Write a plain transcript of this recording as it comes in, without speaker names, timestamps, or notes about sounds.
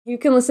You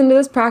can listen to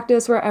this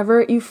practice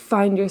wherever you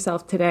find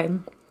yourself today.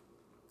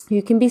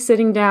 You can be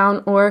sitting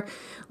down or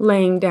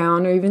laying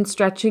down or even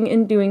stretching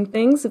and doing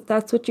things if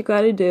that's what you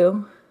got to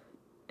do.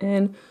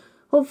 And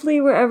hopefully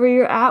wherever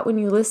you're at when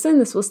you listen,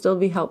 this will still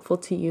be helpful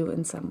to you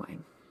in some way.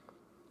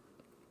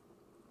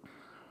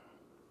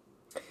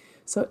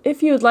 So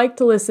if you would like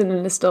to listen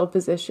in a still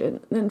position,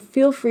 then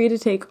feel free to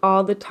take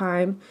all the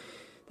time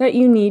that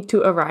you need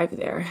to arrive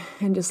there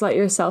and just let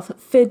yourself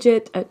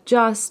fidget,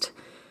 adjust,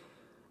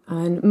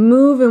 and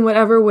move in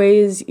whatever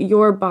ways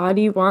your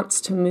body wants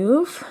to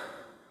move.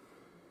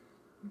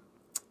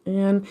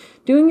 And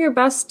doing your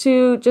best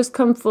to just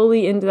come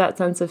fully into that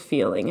sense of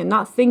feeling and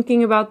not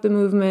thinking about the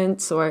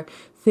movements or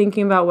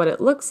thinking about what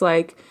it looks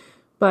like,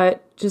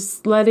 but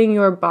just letting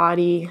your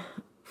body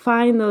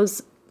find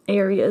those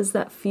areas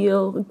that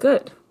feel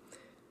good.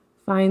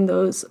 Find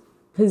those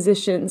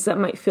positions that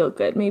might feel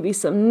good. Maybe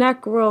some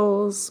neck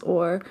rolls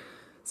or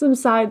some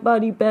side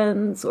body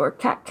bends or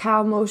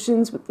cat-cow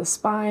motions with the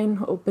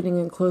spine, opening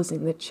and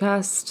closing the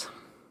chest.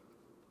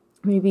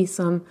 Maybe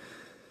some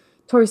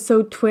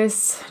torso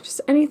twists, just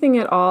anything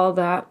at all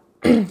that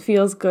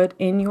feels good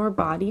in your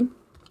body.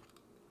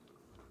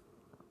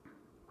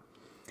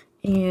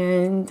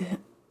 And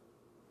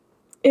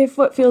if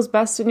what feels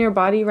best in your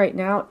body right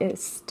now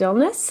is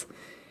stillness,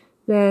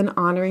 then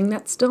honoring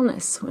that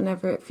stillness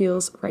whenever it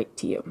feels right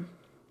to you.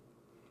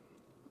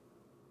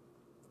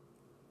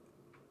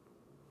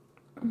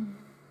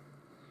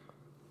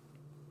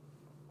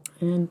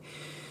 And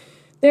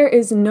there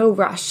is no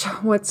rush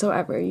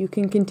whatsoever. You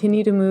can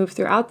continue to move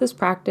throughout this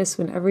practice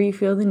whenever you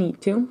feel the need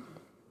to.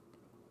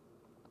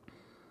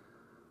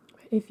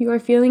 If you are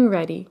feeling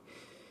ready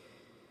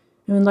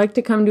and would like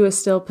to come to a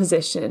still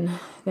position,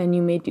 then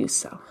you may do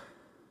so.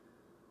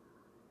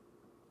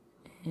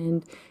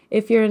 And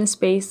if you're in a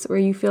space where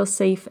you feel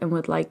safe and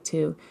would like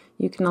to,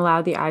 you can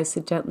allow the eyes to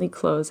gently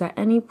close at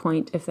any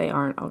point if they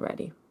aren't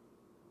already.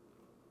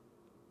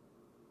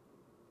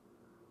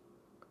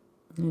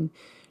 And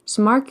just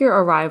mark your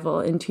arrival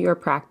into your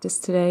practice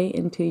today,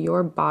 into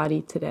your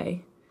body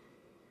today,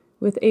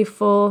 with a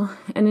full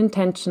and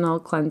intentional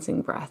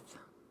cleansing breath.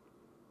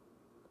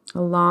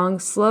 A long,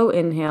 slow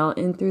inhale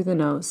in through the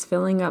nose,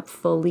 filling up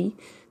fully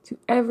to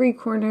every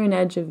corner and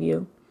edge of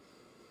you.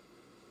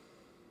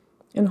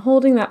 And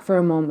holding that for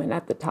a moment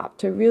at the top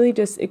to really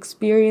just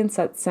experience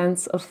that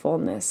sense of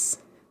fullness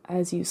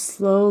as you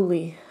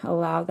slowly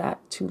allow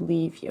that to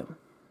leave you,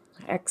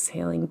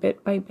 exhaling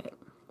bit by bit.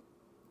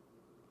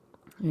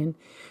 And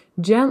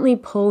gently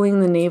pulling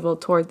the navel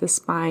toward the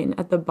spine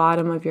at the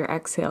bottom of your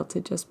exhale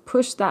to just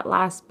push that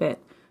last bit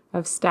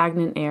of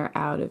stagnant air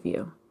out of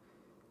you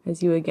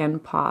as you again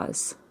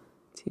pause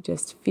to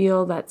just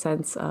feel that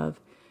sense of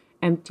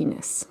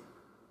emptiness.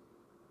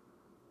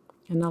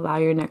 And allow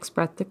your next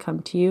breath to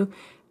come to you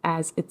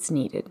as it's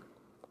needed.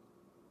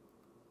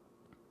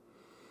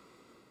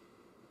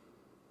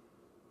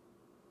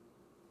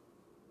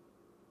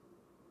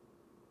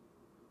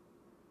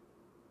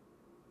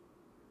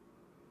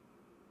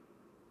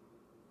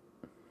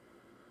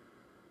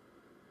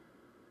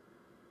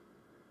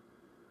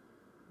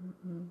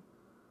 Mm-hmm.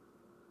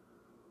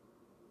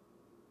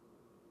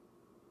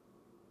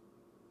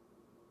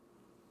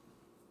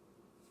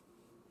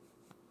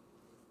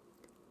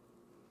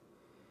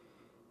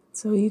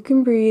 So you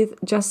can breathe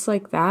just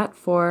like that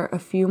for a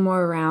few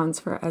more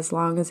rounds for as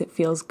long as it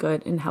feels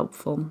good and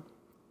helpful.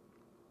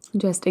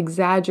 Just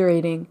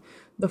exaggerating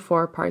the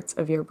four parts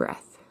of your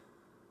breath.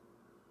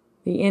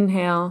 The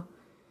inhale,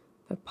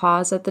 the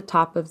pause at the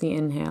top of the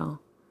inhale,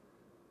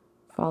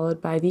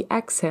 followed by the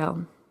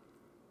exhale,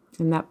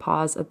 and that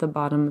pause at the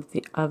bottom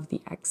of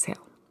the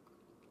exhale.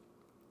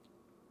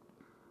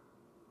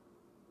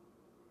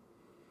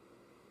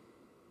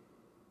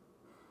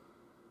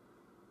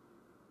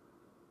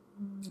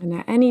 And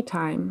at any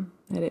time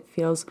that it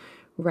feels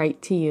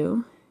right to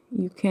you,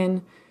 you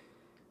can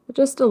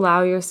just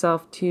allow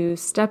yourself to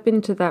step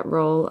into that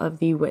role of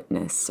the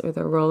witness or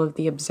the role of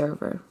the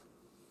observer.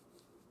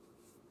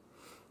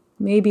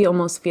 Maybe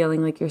almost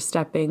feeling like you're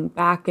stepping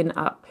back and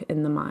up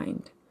in the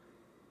mind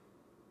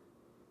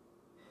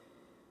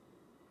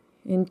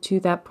into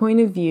that point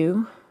of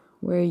view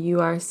where you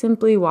are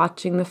simply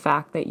watching the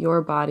fact that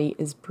your body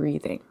is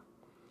breathing,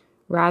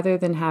 rather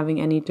than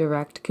having any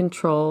direct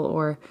control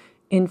or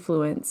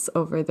influence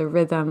over the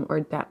rhythm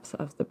or depth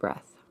of the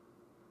breath.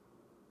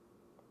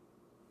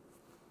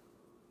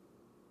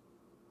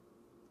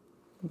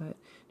 But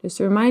just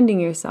reminding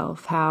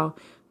yourself how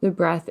the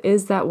breath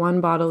is that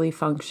one bodily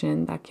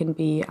function that can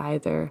be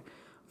either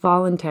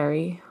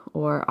voluntary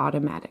or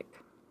automatic.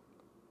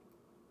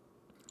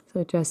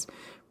 So just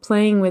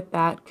playing with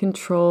that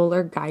control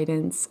or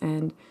guidance,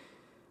 and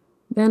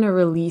then a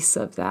release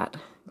of that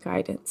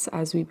guidance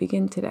as we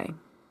begin today.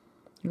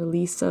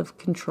 Release of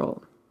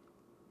control.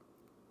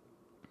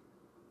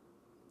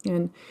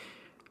 And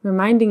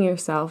reminding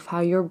yourself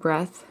how your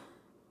breath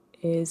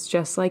is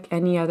just like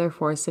any other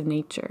force of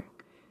nature.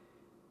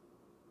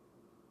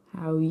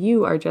 How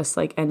you are just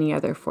like any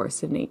other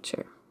force of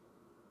nature.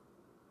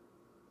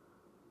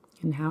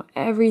 and how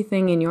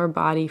everything in your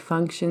body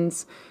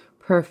functions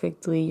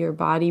perfectly. Your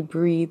body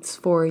breathes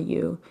for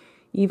you,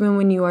 even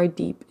when you are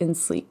deep in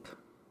sleep.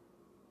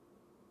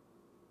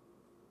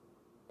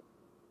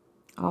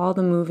 All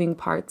the moving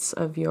parts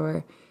of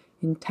your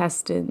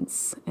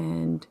intestines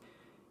and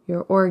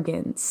your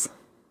organs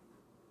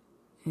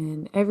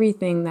and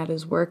everything that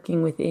is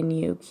working within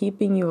you,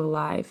 keeping you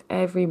alive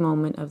every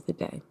moment of the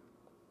day.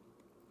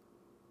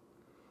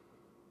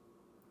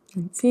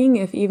 And seeing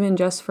if even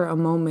just for a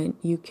moment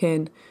you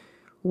can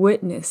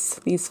witness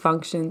these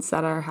functions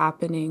that are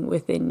happening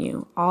within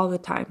you all the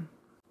time.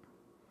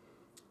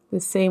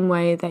 The same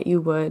way that you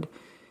would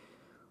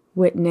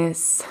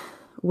witness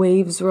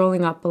waves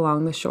rolling up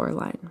along the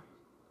shoreline.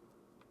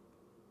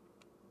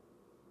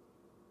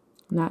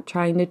 Not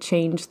trying to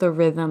change the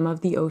rhythm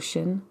of the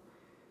ocean,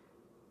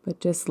 but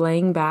just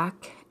laying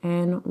back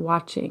and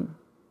watching,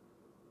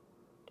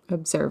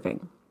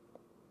 observing.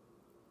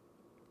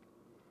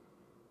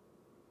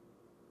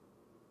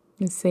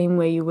 The same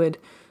way you would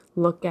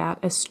look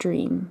at a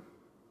stream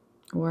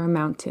or a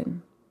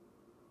mountain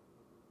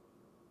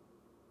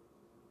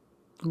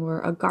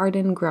or a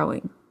garden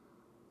growing.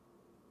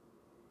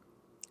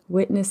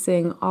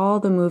 Witnessing all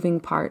the moving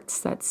parts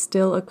that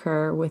still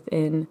occur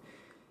within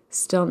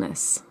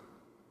stillness.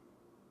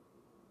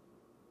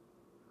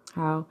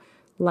 How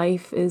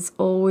life is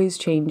always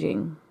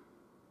changing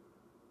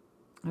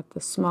at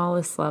the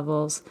smallest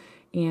levels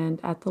and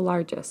at the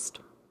largest.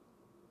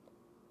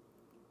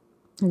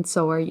 And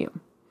so are you.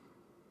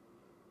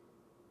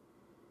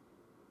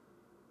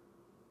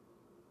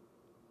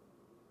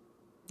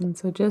 And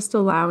so just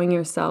allowing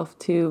yourself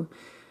to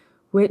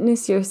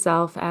witness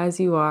yourself as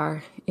you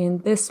are in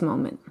this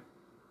moment.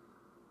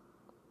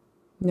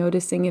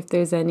 Noticing if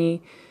there's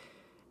any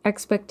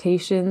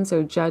expectations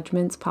or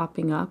judgments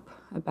popping up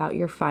about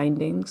your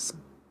findings.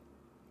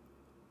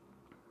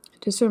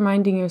 Just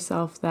reminding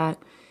yourself that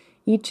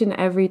each and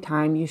every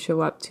time you show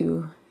up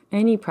to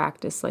any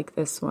practice like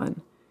this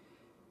one,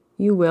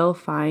 you will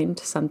find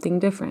something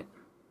different.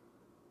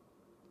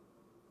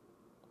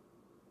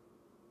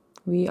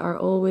 We are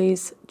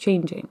always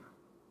changing.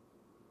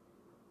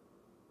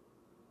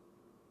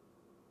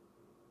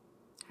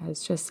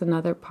 As just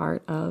another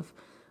part of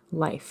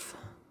life.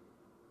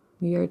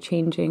 We are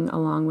changing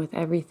along with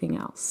everything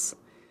else.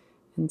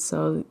 And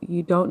so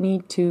you don't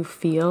need to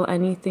feel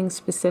anything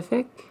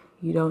specific.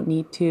 You don't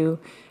need to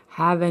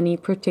have any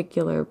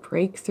particular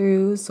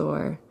breakthroughs,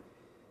 or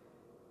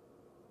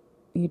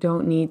you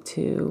don't need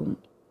to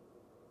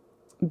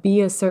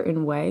be a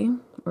certain way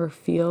or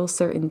feel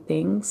certain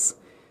things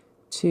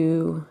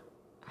to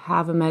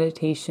have a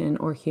meditation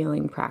or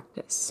healing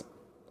practice.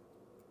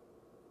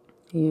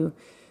 You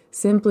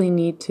simply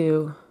need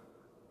to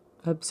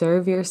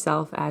observe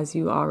yourself as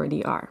you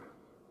already are.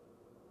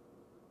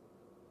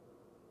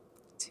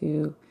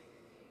 To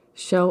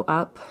show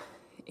up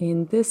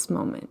in this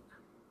moment.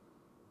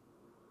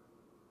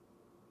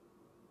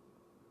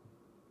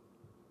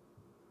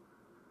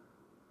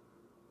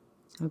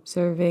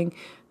 Observing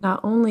not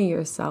only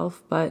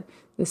yourself, but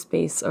the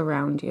space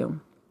around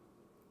you.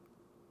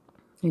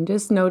 And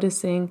just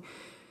noticing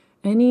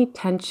any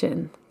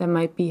tension that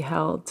might be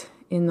held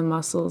in the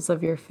muscles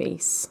of your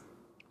face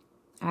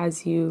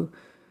as you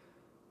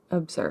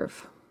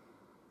observe.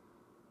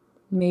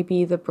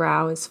 Maybe the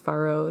brow is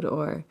furrowed,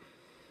 or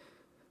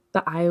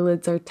the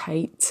eyelids are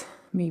tight.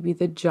 Maybe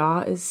the jaw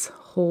is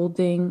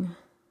holding.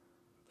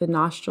 The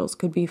nostrils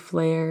could be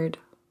flared.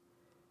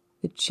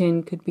 The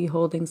chin could be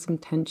holding some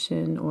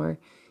tension, or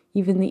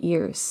even the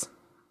ears.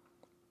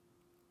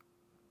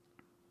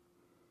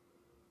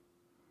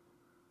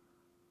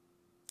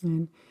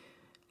 And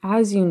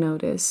as you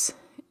notice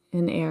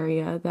an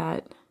area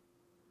that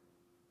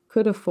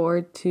could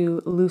afford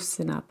to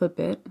loosen up a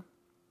bit,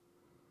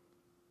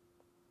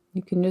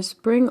 you can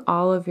just bring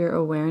all of your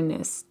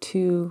awareness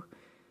to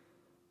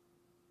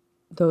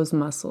those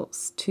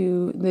muscles,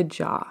 to the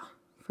jaw,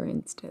 for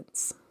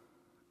instance.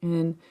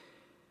 And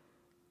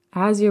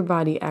as your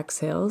body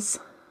exhales,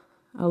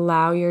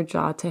 allow your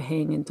jaw to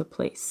hang into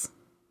place.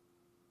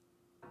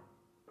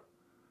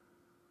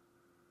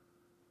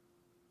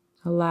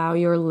 Allow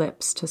your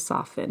lips to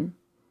soften.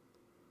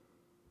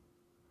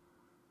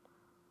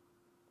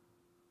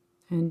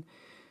 And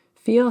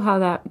feel how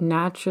that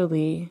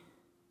naturally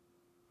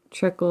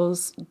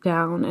trickles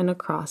down and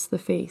across the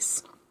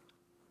face,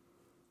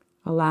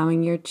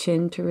 allowing your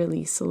chin to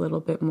release a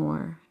little bit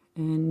more,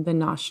 and the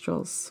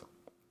nostrils,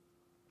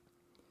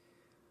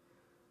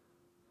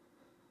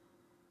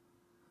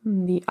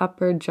 the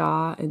upper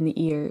jaw and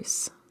the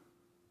ears,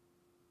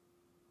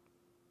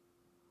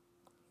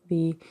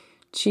 the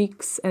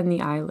cheeks and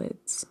the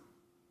eyelids,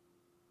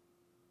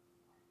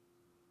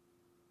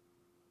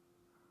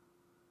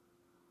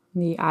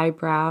 the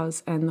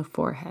eyebrows and the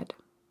forehead.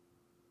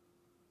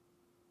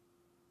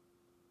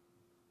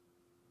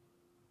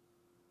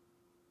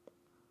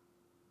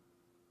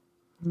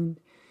 And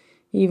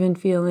even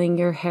feeling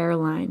your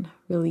hairline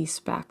release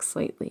back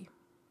slightly.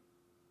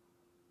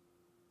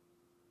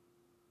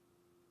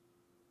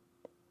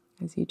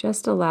 As you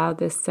just allow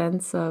this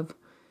sense of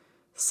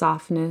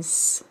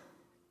softness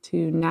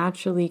to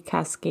naturally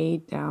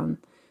cascade down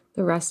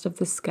the rest of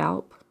the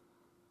scalp,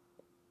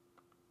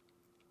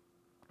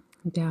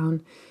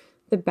 down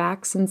the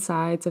backs and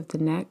sides of the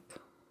neck,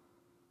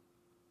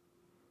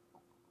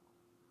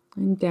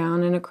 and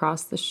down and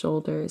across the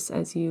shoulders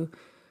as you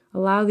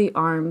allow the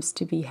arms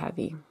to be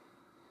heavy.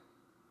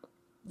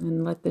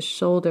 And let the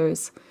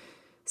shoulders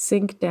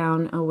sink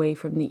down away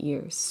from the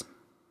ears.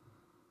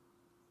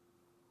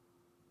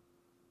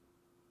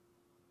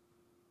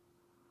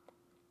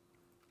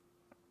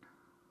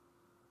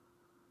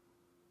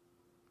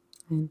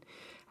 And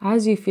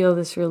as you feel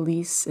this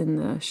release in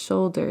the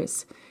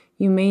shoulders,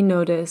 you may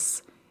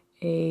notice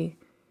a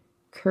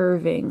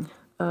curving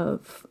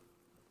of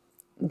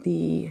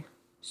the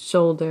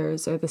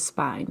shoulders or the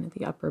spine,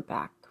 the upper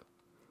back.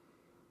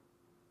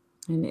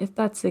 And if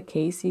that's the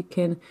case, you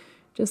can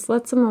just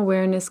let some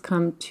awareness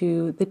come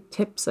to the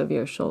tips of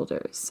your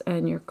shoulders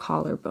and your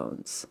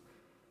collarbones,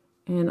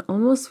 and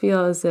almost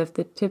feel as if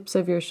the tips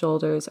of your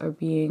shoulders are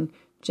being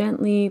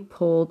gently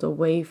pulled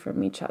away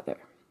from each other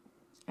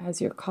as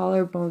your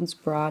collarbones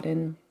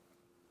broaden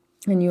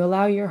and you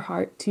allow your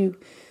heart to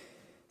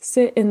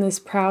sit in this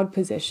proud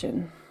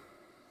position,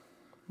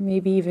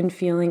 maybe even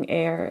feeling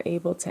air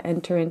able to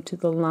enter into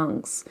the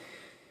lungs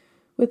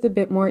with a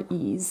bit more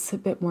ease, a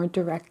bit more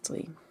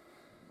directly.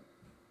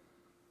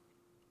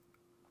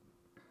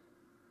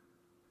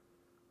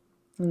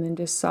 And then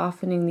just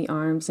softening the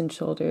arms and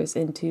shoulders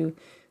into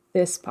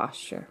this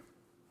posture.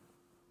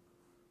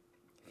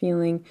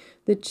 Feeling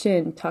the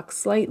chin tuck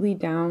slightly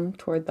down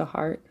toward the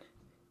heart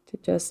to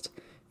just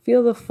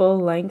feel the full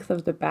length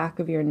of the back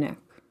of your neck.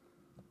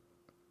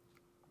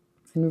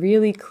 And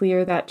really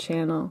clear that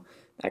channel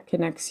that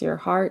connects your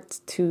heart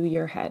to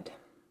your head,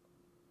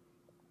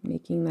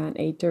 making that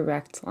a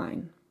direct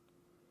line.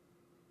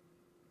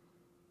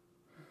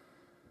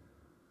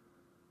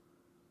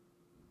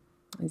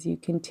 As you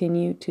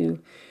continue to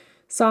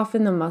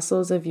soften the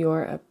muscles of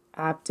your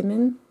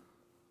abdomen,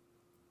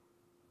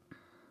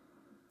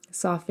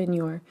 soften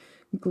your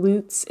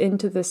glutes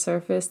into the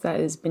surface that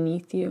is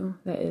beneath you,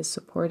 that is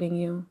supporting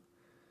you,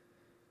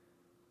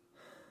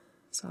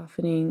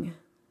 softening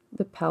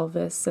the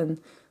pelvis and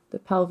the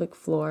pelvic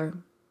floor,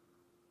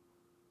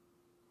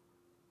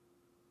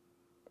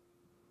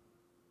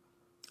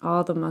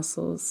 all the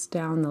muscles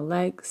down the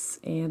legs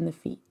and the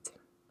feet.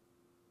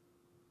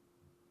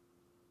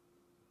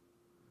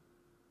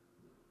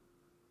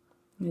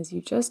 As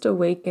you just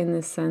awaken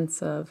this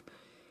sense of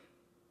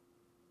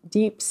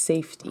deep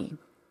safety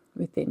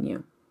within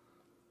you,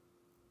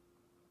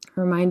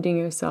 reminding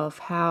yourself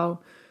how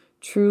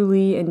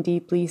truly and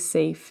deeply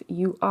safe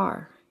you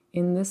are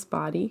in this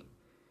body,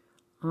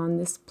 on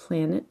this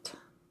planet,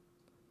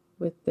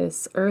 with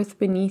this earth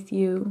beneath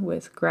you,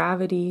 with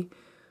gravity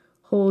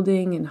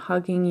holding and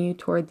hugging you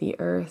toward the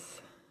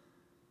earth,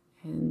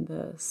 and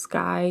the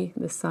sky,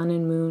 the sun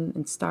and moon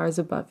and stars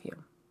above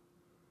you.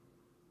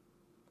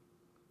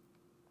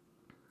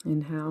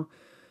 And how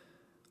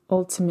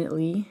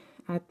ultimately,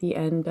 at the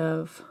end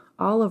of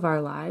all of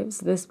our lives,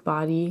 this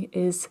body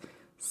is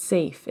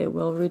safe. It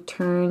will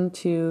return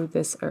to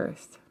this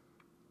earth,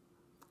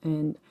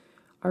 and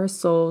our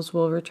souls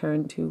will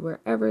return to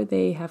wherever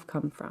they have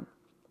come from.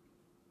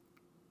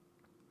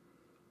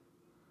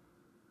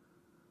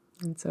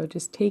 And so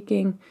just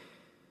taking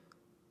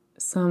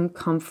some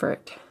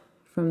comfort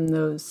from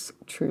those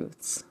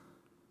truths,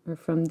 or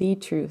from the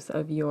truth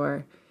of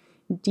your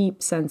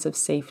deep sense of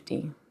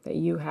safety that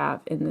you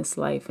have in this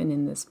life and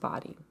in this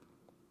body.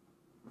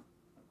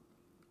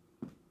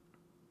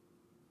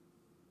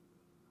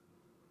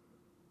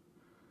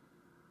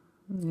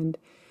 And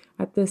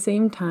at the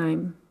same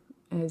time,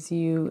 as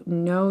you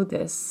know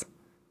this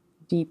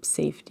deep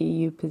safety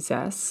you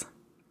possess,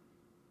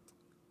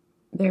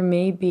 there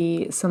may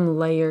be some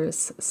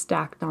layers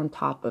stacked on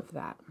top of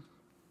that.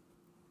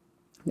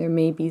 There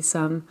may be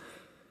some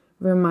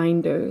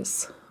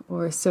reminders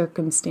or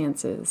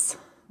circumstances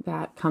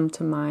that come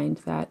to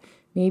mind that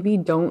maybe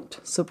don't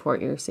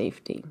support your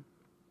safety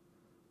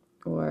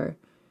or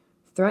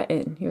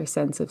threaten your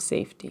sense of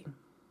safety.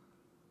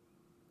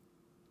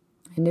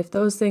 And if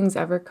those things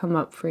ever come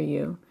up for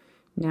you,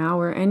 now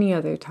or any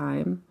other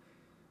time,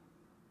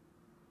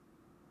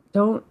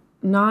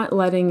 not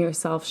letting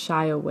yourself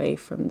shy away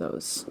from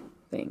those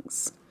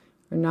things,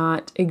 or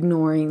not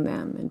ignoring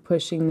them and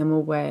pushing them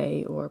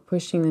away or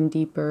pushing them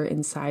deeper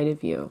inside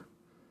of you,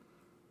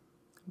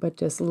 but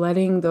just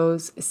letting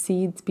those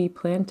seeds be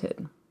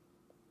planted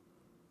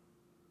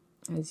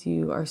as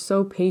you are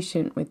so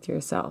patient with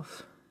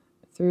yourself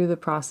through the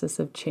process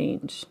of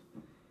change.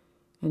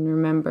 And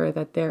remember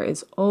that there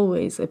is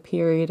always a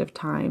period of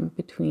time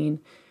between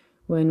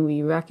when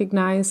we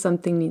recognize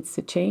something needs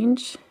to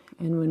change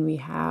and when we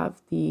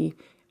have the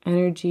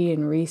energy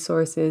and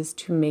resources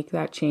to make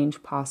that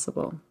change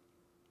possible.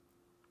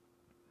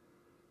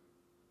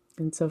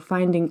 And so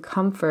finding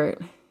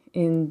comfort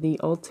in the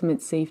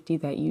ultimate safety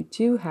that you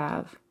do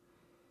have,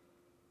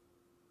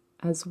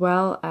 as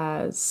well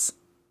as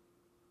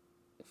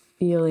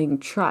feeling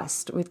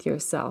trust with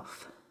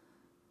yourself,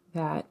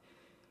 that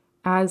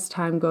as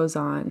time goes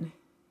on,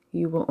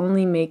 you will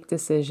only make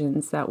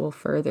decisions that will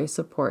further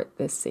support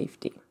this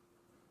safety.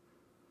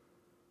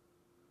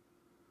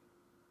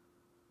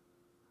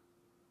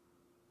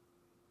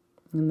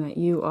 And that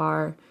you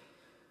are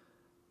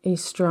a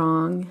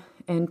strong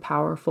and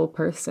powerful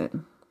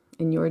person,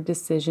 and your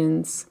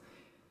decisions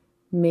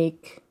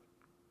make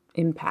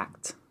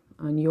impact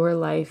on your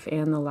life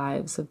and the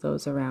lives of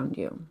those around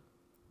you.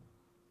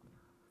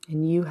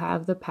 And you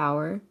have the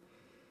power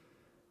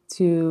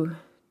to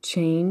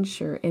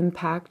change or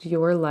impact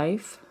your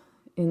life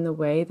in the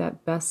way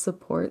that best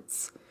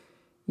supports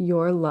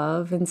your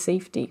love and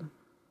safety.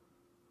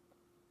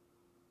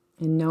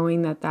 And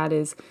knowing that that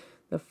is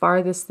the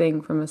farthest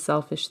thing from a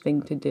selfish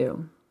thing to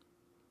do.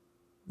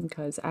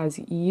 Because as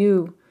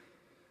you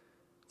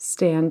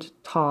stand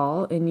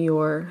tall in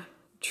your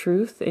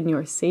truth, in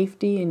your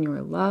safety, in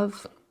your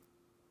love,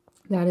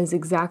 that is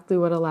exactly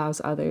what allows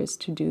others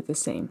to do the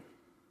same.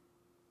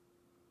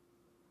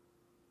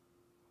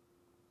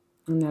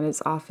 And that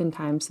is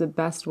oftentimes the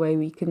best way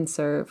we can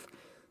serve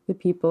the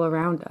people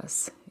around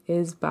us,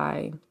 is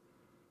by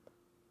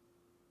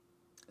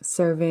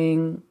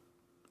serving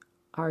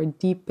our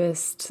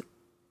deepest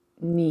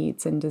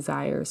needs and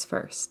desires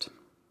first.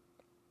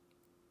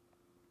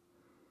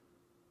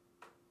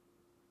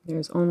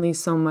 There's only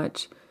so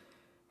much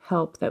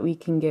help that we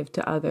can give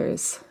to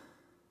others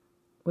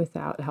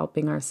without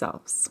helping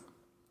ourselves.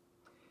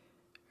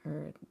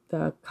 Or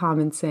the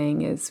common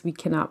saying is, we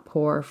cannot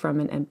pour from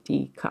an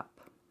empty cup.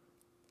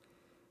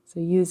 So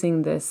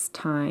using this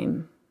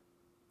time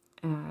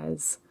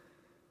as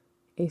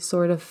a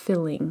sort of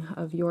filling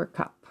of your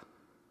cup,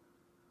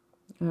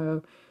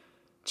 a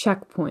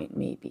checkpoint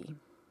maybe,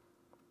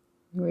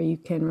 where you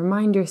can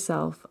remind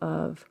yourself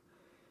of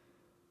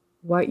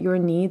what your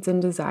needs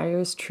and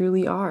desires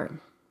truly are.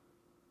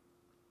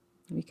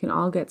 We can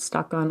all get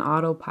stuck on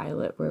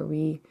autopilot, where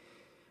we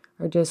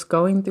are just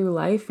going through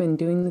life and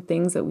doing the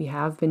things that we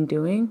have been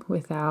doing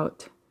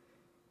without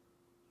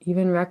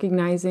even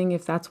recognizing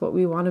if that's what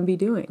we want to be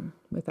doing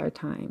with our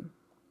time,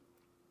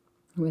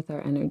 with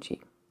our energy.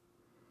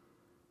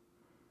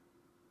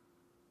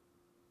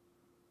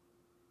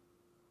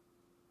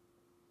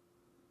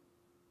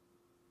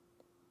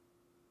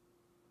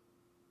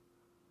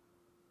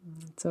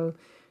 So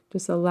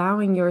just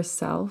allowing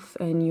yourself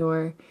and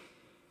your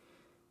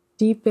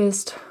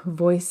deepest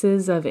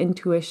voices of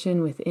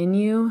intuition within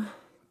you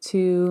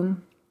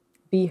to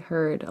be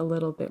heard a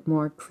little bit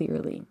more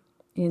clearly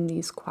in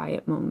these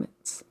quiet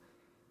moments,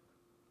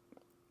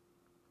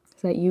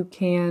 so that you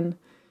can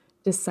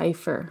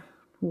decipher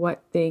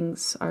what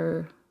things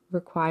are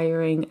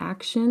requiring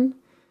action,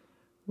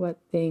 what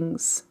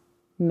things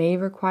may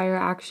require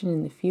action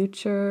in the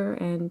future,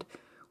 and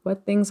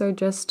what things are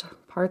just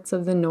parts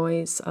of the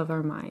noise of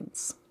our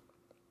minds.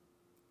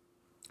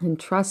 And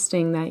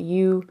trusting that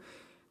you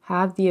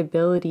have the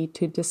ability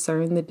to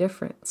discern the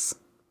difference.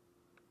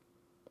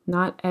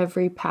 Not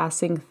every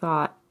passing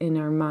thought in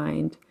our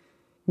mind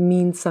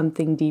means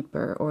something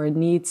deeper or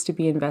needs to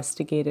be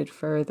investigated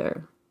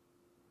further.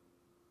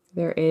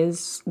 There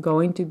is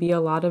going to be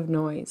a lot of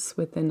noise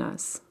within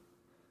us,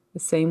 the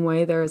same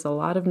way there is a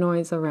lot of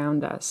noise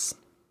around us,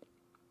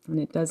 and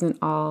it doesn't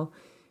all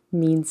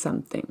mean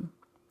something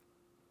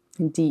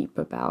deep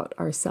about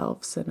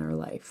ourselves and our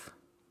life.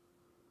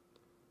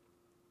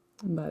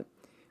 But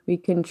we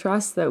can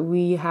trust that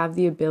we have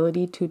the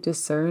ability to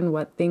discern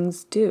what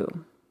things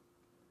do,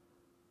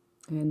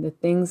 and the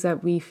things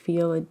that we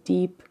feel a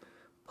deep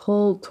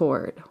pull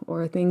toward,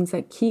 or things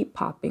that keep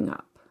popping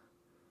up,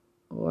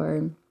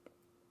 or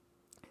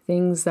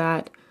things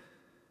that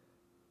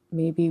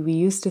maybe we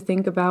used to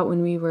think about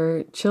when we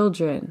were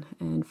children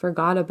and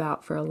forgot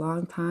about for a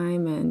long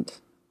time, and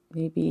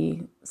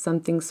maybe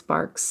something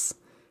sparks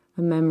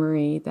a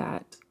memory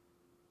that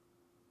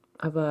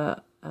of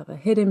a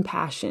hidden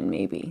passion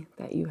maybe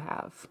that you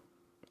have.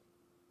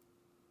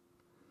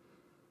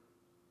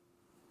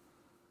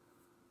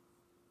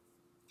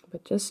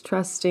 But just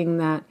trusting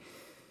that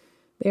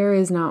there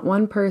is not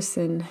one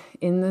person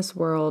in this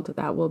world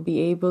that will be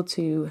able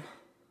to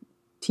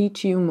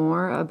teach you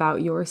more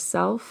about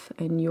yourself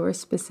and your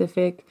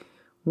specific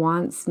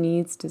wants,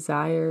 needs,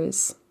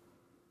 desires,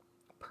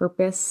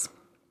 purpose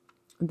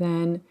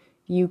than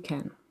you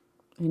can,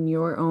 and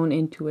your own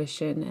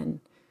intuition and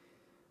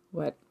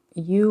what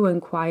you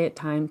and quiet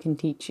time can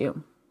teach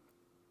you.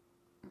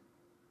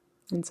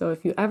 And so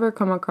if you ever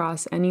come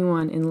across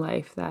anyone in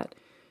life that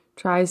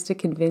tries to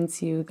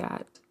convince you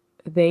that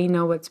they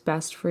know what's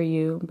best for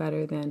you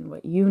better than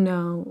what you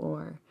know,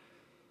 or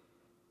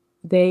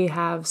they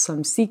have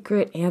some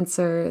secret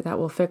answer that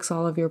will fix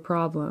all of your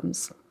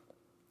problems,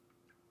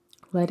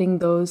 letting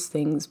those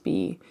things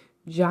be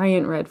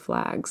giant red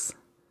flags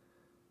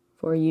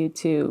for you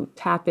to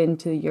tap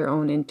into your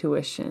own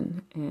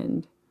intuition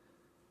and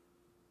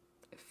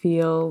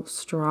feel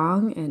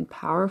strong and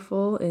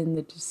powerful in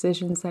the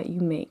decisions that you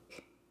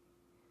make,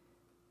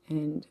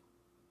 and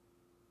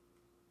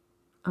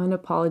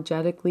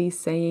unapologetically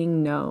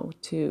saying no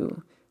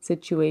to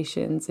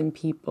situations and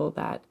people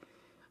that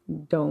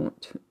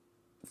don't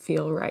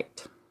feel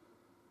right.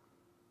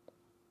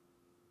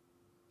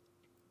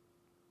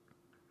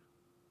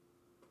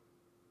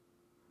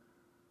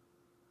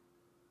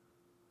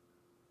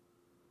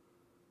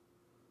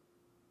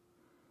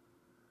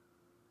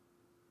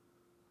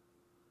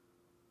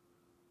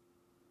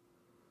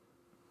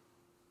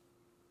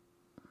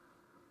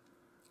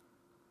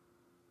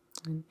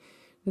 And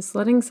just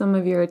letting some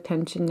of your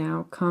attention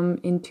now come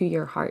into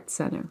your heart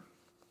center,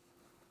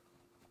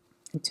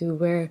 into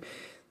where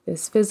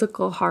this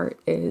physical heart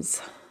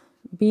is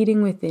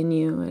beating within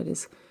you. It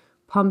is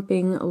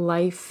pumping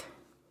life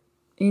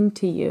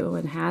into you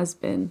and has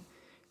been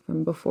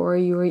from before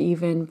you were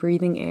even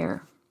breathing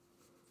air,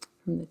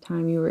 from the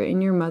time you were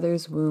in your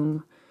mother's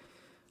womb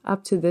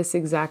up to this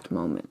exact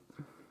moment.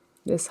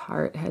 This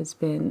heart has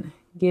been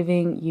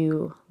giving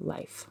you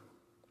life.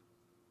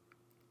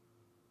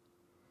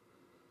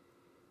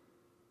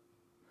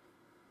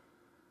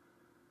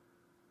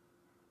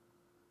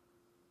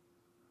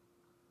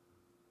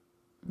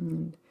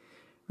 And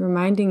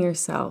reminding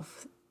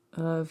yourself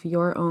of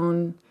your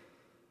own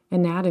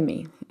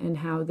anatomy and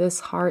how this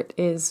heart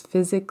is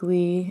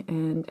physically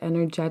and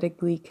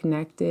energetically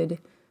connected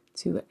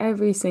to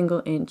every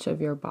single inch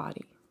of your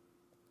body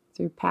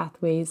through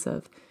pathways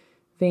of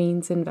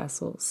veins and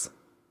vessels.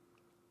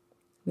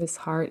 This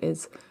heart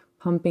is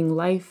pumping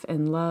life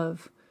and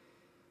love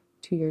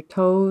to your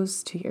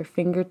toes, to your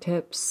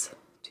fingertips,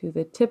 to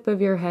the tip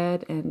of your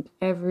head, and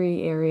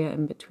every area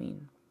in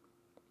between.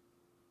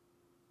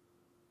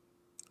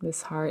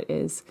 This heart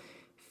is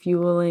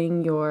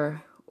fueling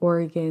your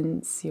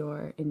organs,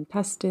 your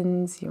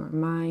intestines, your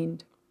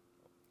mind.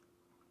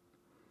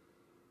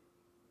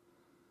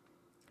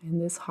 And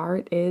this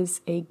heart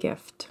is a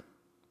gift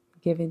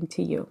given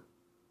to you.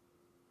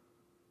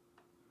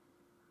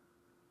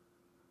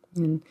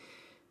 And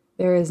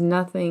there is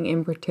nothing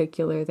in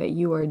particular that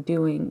you are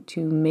doing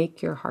to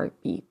make your heart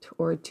beat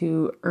or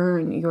to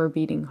earn your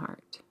beating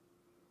heart.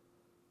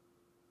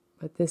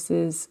 But this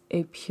is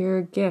a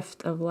pure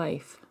gift of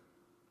life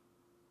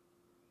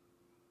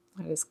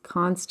that is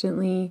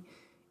constantly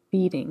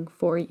beating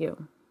for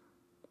you.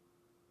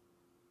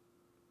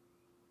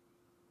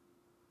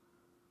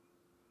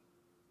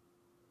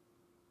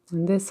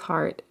 And this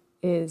heart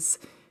is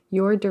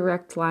your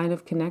direct line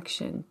of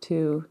connection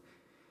to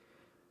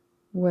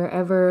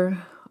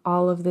wherever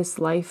all of this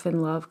life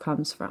and love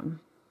comes from.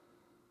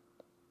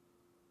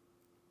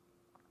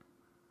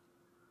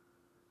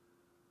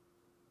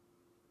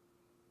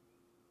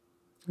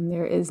 And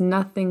there is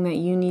nothing that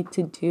you need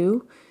to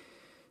do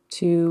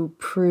to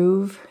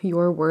prove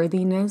your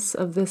worthiness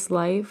of this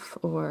life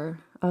or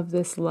of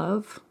this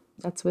love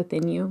that's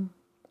within you.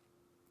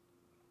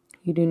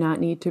 You do not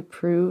need to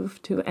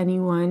prove to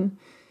anyone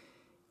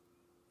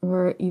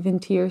or even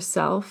to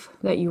yourself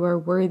that you are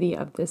worthy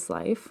of this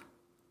life.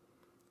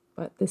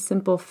 But the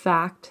simple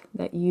fact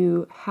that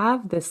you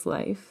have this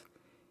life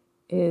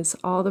is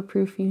all the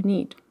proof you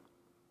need.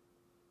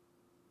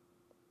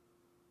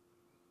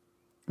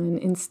 And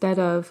instead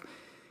of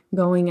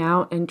going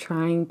out and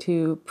trying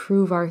to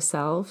prove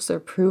ourselves or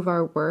prove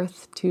our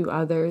worth to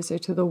others or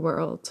to the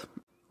world,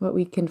 what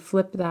we can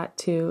flip that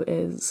to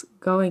is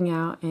going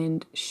out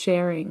and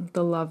sharing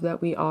the love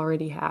that we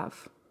already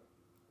have.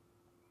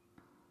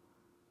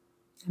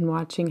 And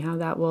watching how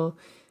that will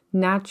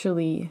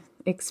naturally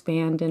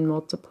expand and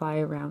multiply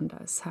around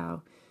us,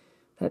 how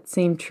that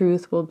same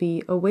truth will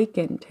be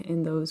awakened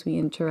in those we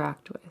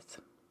interact with.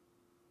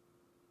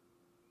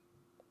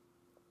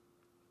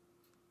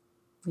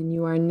 And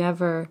you are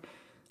never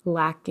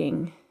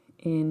lacking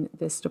in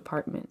this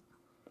department.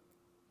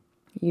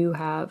 You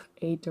have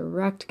a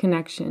direct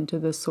connection to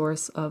the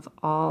source of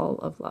all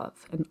of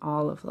love and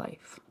all of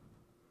life.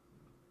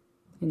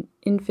 An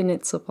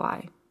infinite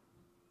supply.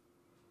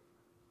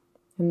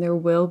 And there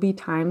will be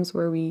times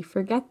where we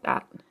forget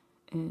that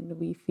and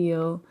we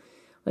feel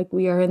like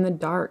we are in the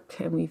dark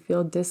and we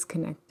feel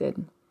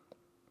disconnected.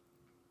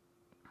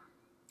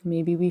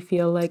 Maybe we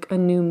feel like a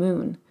new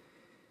moon.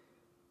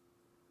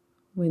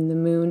 When the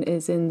moon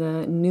is in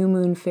the new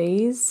moon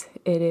phase,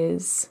 it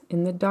is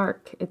in the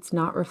dark. It's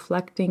not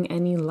reflecting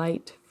any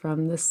light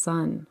from the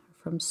sun,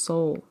 from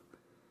soul.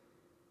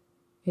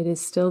 It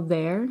is still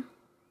there,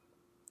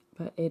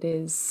 but it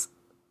is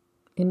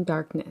in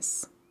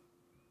darkness.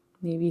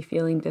 Maybe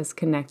feeling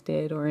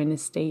disconnected or in a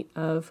state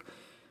of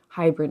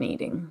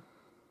hibernating.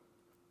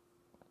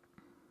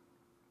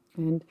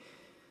 And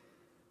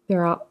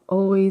there are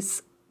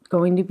always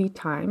going to be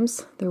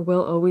times, there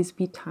will always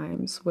be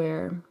times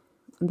where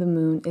the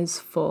moon is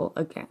full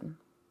again,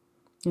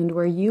 and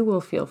where you will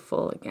feel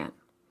full again,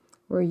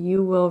 where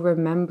you will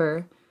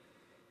remember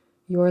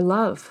your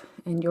love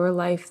and your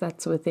life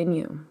that's within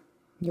you,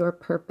 your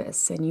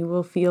purpose, and you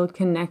will feel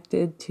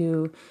connected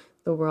to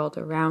the world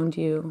around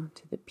you,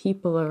 to the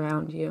people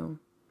around you,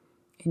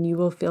 and you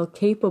will feel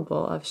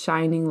capable of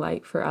shining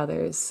light for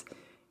others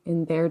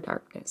in their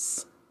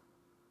darkness.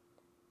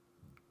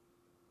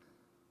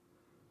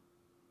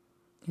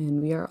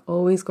 And we are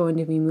always going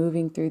to be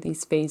moving through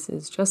these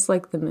phases, just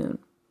like the moon,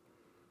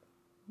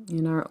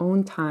 in our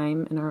own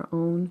time, in our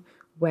own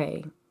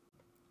way.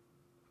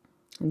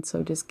 And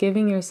so just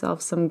giving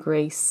yourself some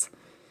grace,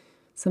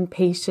 some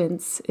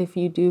patience if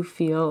you do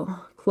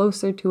feel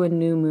closer to a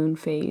new moon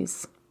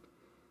phase.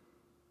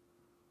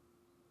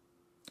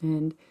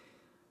 And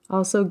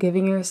also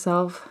giving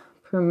yourself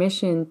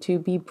permission to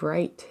be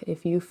bright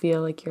if you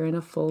feel like you're in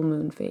a full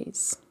moon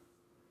phase.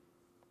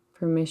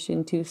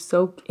 permission to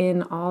soak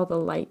in all the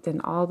light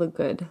and all the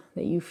good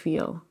that you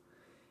feel,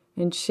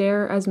 and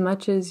share as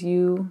much as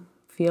you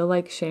feel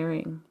like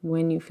sharing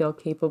when you feel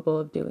capable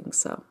of doing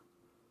so,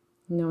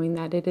 knowing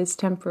that it is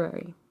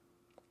temporary.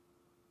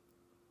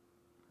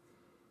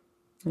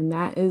 And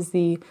that is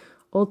the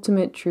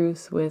ultimate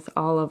truth with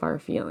all of our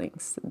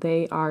feelings.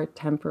 They are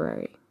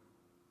temporary.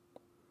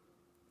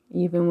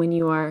 Even when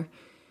you are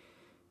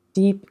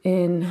deep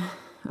in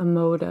a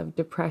mode of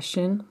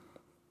depression,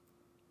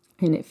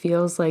 and it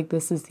feels like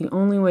this is the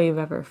only way you've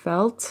ever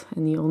felt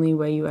and the only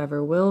way you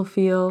ever will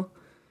feel,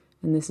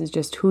 and this is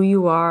just who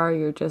you are,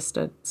 you're just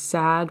a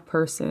sad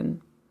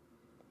person,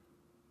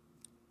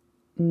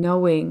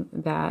 knowing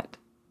that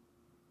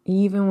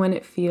even when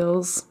it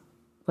feels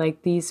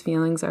like these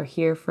feelings are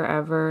here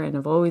forever and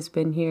have always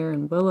been here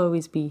and will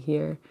always be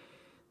here,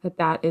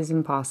 that is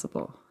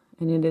impossible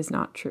and it is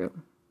not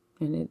true.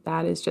 And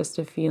that is just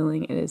a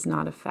feeling, it is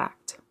not a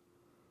fact.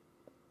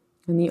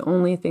 And the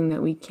only thing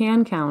that we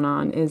can count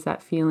on is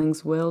that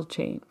feelings will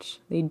change.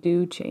 They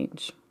do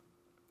change.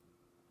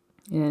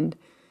 And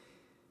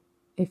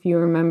if you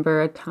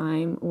remember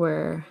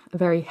a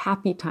very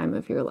happy time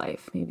of your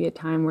life, maybe a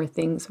time where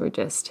things were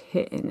just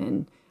hitting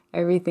and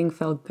everything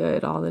felt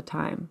good all the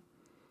time,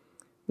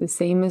 the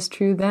same is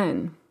true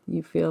then.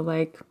 You feel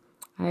like,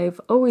 I've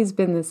always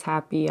been this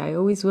happy, I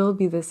always will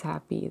be this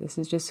happy, this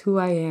is just who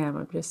I am,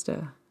 I'm just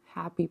a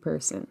happy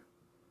person.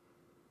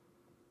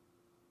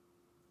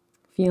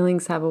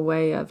 Feelings have a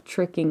way of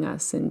tricking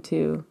us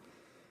into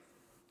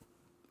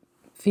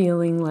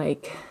feeling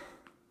like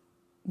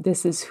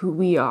this is who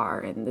we are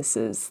and this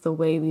is the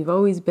way we've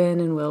always been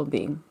and will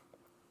be.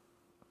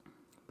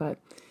 But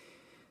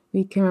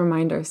we can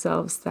remind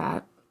ourselves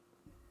that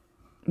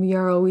we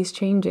are always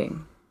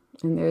changing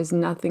and there's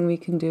nothing we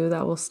can do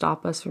that will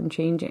stop us from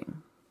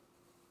changing.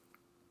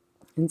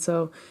 And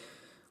so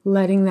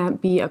letting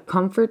that be a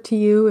comfort to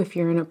you if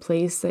you're in a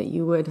place that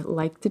you would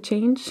like to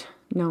change,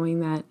 knowing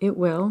that it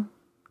will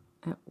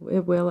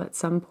at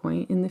some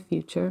point in the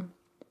future.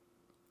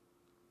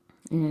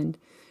 And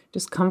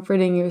just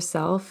comforting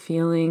yourself,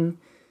 feeling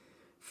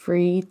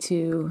free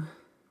to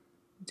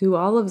do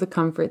all of the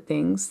comfort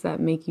things that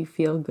make you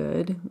feel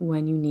good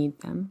when you need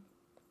them.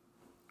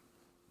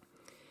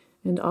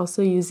 And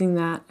also using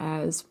that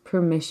as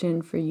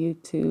permission for you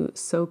to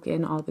soak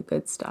in all the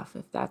good stuff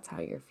if that's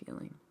how you're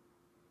feeling.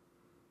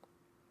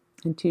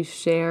 And to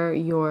share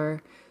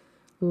your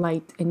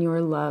light and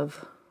your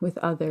love with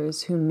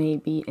others who may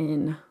be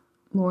in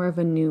more of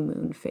a new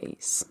moon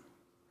phase.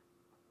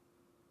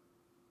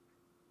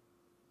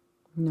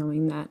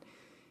 Knowing that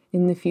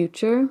in the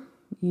future,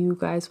 you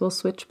guys will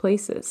switch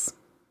places.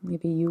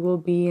 Maybe you will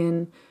be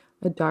in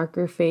a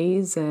darker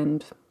phase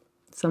and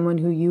someone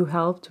who you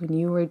helped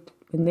when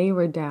they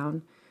were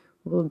down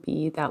will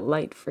be that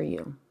light for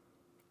you.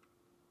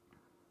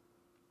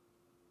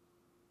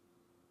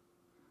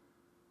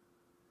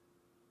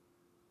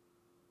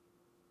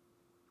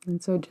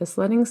 And so just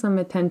letting some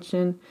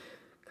attention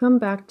come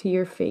back to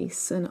your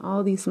face and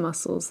all these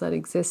muscles that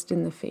exist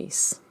in the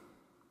face.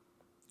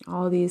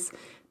 All these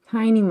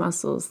tiny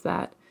muscles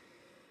that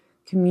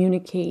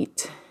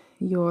communicate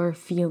your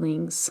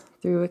feelings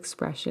through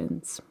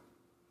expressions.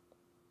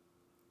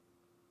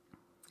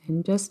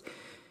 And just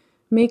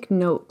make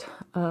note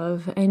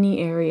of any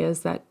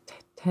areas that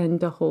tend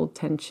to hold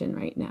tension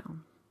right now.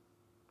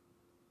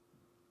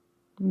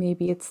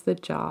 Maybe it's the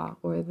jaw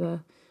or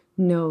the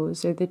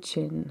nose or the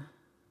chin.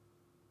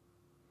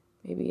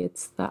 Maybe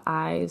it's the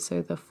eyes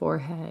or the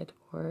forehead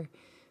or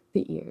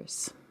the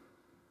ears.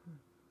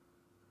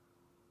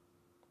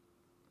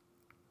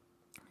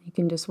 You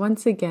can just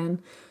once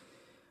again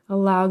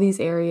allow these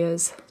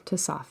areas to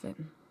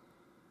soften.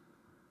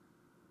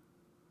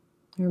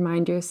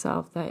 Remind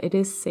yourself that it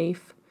is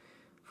safe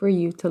for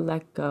you to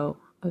let go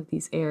of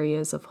these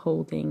areas of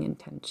holding and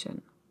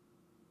tension.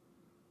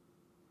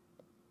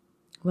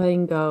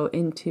 Letting go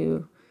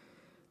into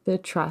the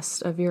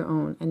trust of your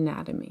own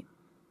anatomy,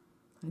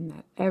 and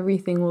that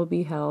everything will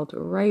be held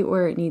right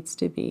where it needs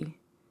to be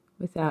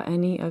without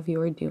any of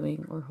your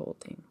doing or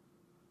holding.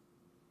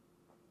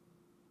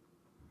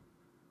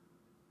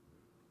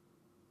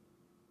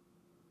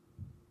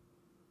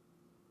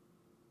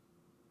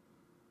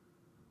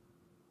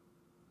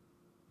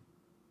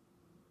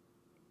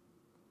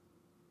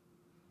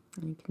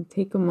 And you can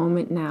take a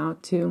moment now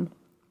to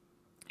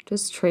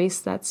just trace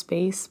that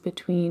space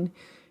between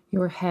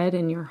your head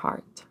and your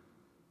heart.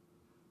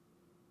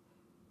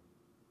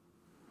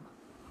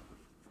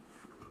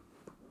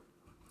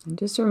 And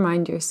just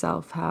remind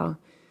yourself how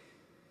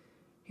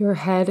your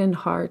head and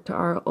heart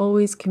are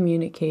always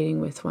communicating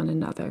with one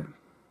another.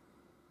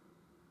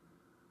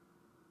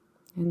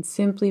 And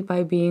simply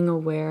by being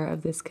aware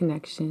of this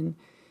connection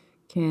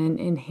can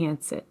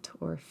enhance it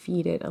or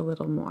feed it a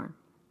little more.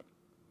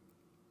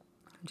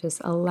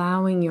 Just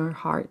allowing your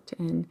heart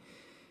and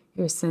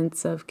your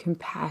sense of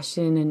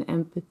compassion and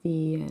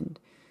empathy and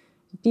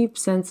deep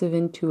sense of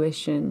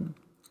intuition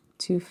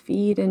to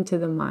feed into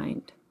the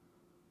mind.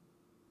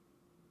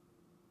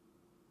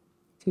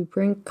 To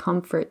bring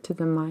comfort to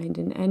the mind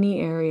in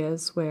any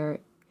areas where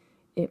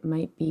it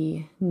might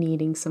be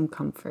needing some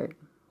comfort.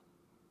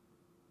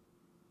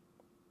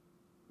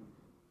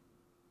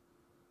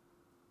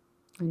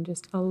 And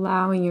just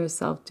allowing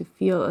yourself to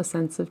feel a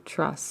sense of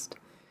trust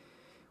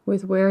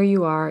with where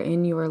you are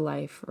in your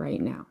life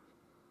right now.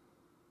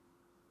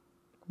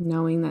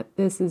 Knowing that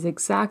this is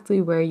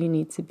exactly where you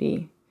need to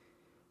be,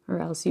 or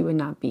else you would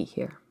not be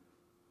here.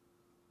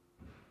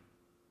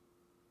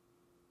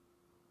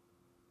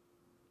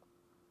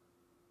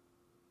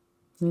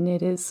 And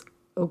it is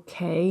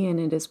okay, and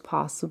it is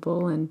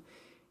possible, and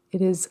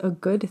it is a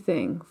good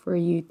thing for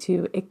you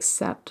to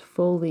accept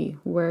fully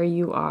where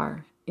you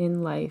are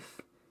in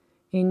life,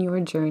 in your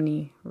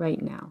journey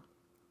right now.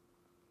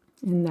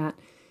 And that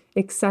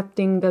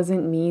accepting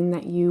doesn't mean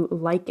that you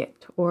like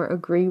it or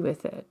agree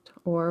with it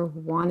or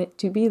want it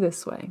to be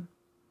this way.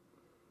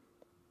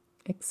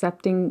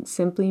 Accepting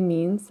simply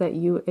means that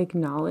you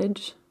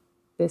acknowledge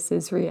this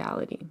is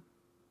reality.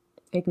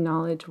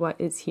 Acknowledge what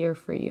is here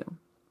for you.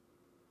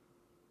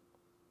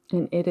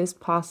 And it is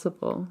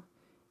possible,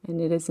 and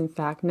it is in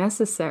fact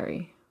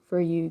necessary for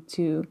you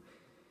to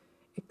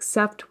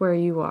accept where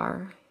you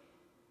are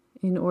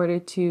in order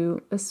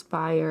to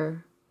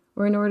aspire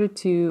or in order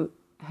to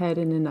head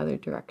in another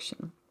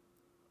direction.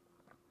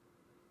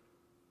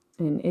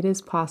 And it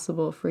is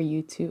possible for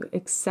you to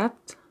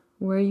accept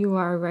where you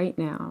are right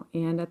now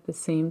and at the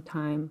same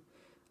time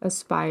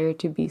aspire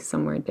to be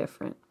somewhere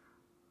different.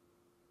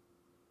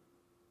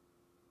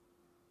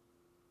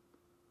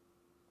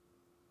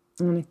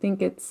 And I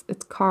think it's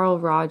Carl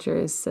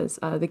Rogers says,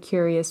 the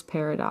curious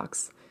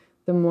paradox.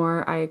 The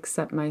more I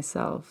accept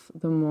myself,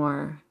 the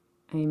more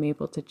I am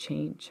able to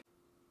change.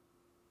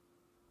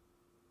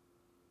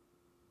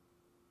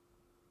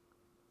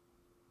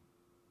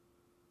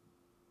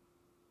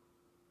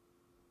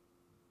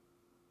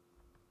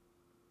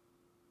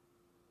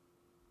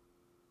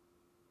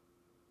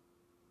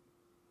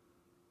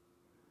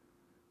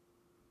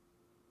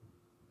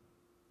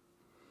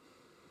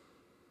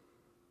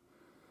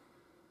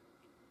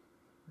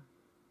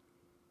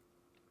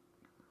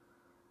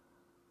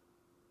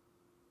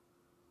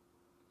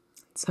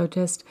 So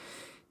just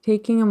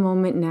taking a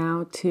moment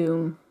now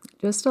to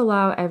just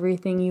allow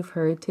everything you've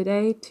heard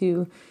today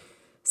to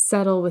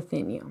settle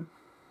within you.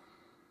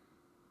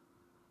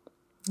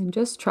 And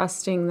just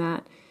trusting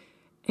that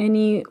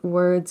any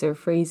words or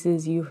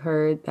phrases you've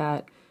heard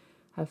that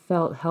have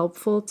felt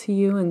helpful to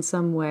you in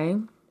some way,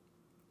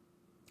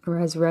 or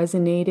has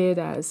resonated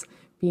as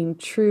being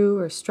true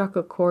or struck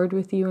a chord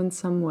with you in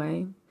some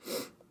way,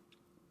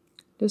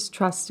 just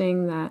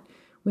trusting that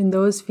when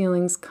those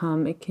feelings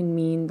come, it can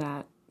mean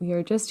that we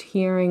are just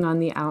hearing on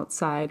the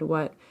outside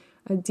what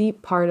a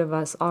deep part of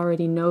us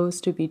already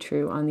knows to be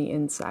true on the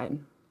inside.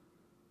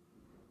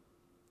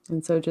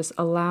 And so just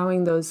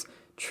allowing those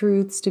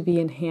truths to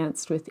be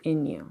enhanced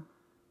within you,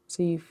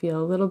 so you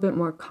feel a little bit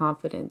more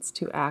confidence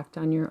to act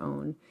on your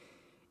own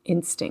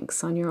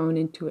instincts, on your own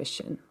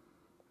intuition,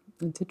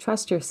 and to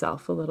trust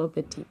yourself a little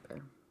bit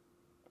deeper,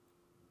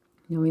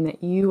 knowing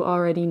that you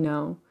already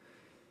know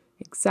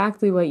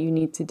exactly what you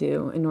need to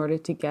do in order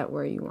to get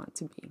where you want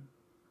to be.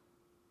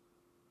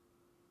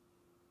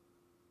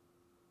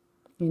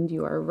 And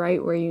you are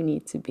right where you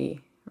need to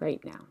be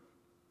right now.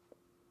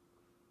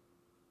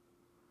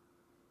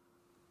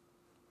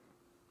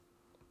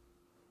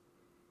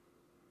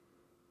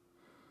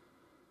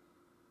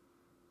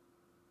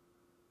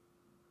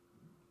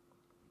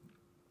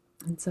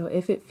 And so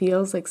if it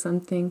feels like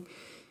something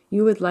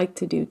you would like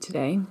to do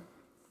today,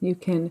 you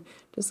can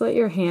just let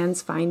your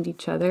hands find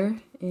each other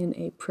in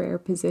a prayer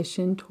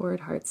position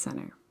toward heart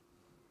center.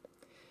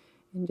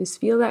 And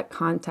just feel that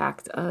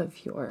contact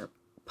of your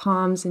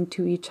palms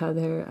into each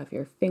other, of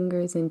your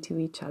fingers into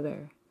each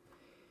other.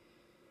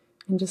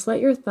 And just let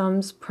your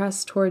thumbs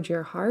press toward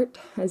your heart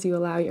as you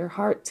allow your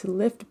heart to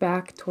lift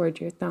back toward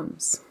your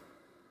thumbs.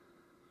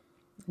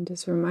 And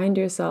just remind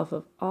yourself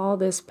of all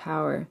this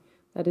power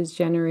that is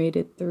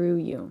generated through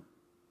you.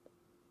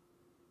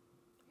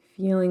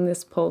 Feeling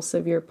this pulse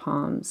of your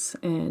palms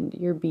and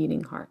your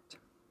beating heart.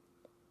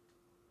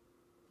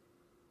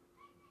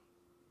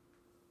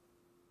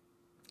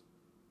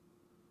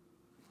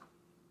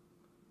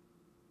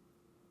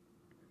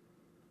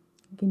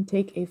 You can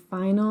take a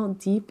final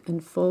deep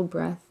and full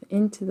breath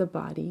into the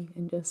body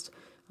and just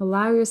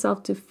allow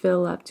yourself to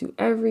fill up to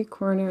every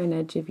corner and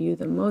edge of you,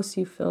 the most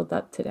you filled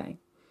up today.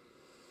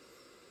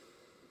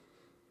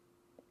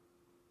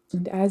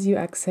 And as you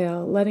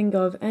exhale, letting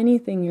go of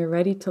anything you're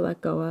ready to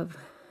let go of,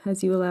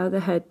 as you allow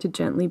the head to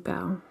gently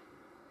bow.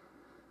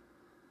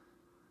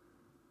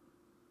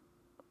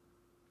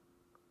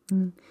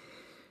 And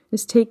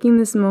just taking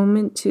this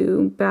moment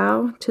to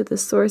bow to the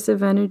source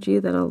of energy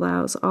that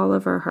allows all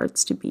of our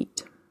hearts to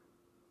beat,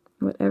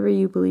 whatever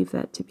you believe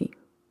that to be.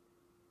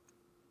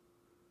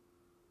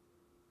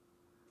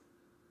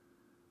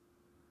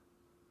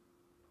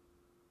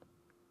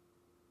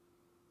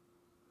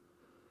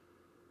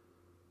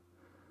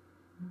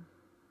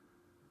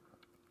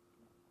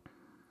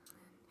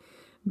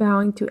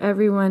 Bowing to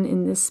everyone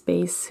in this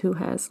space who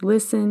has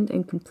listened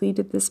and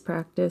completed this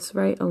practice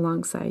right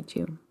alongside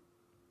you.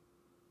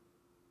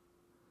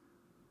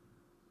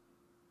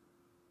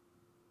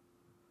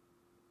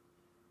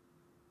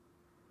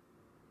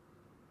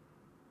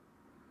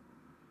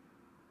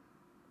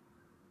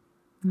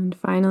 And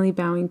finally,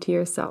 bowing to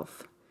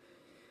yourself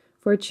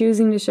for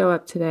choosing to show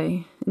up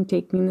today and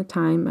taking the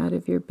time out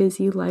of your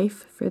busy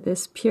life for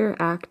this pure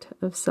act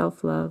of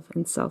self-love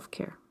and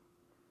self-care.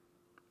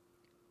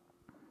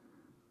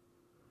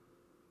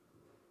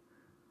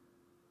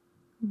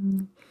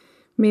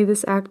 May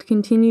this act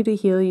continue to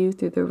heal you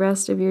through the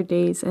rest of your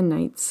days and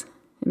nights,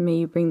 and may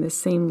you bring the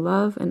same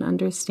love and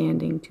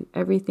understanding to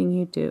everything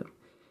you do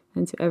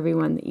and to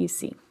everyone that you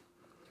see.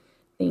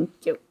 Thank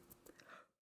you.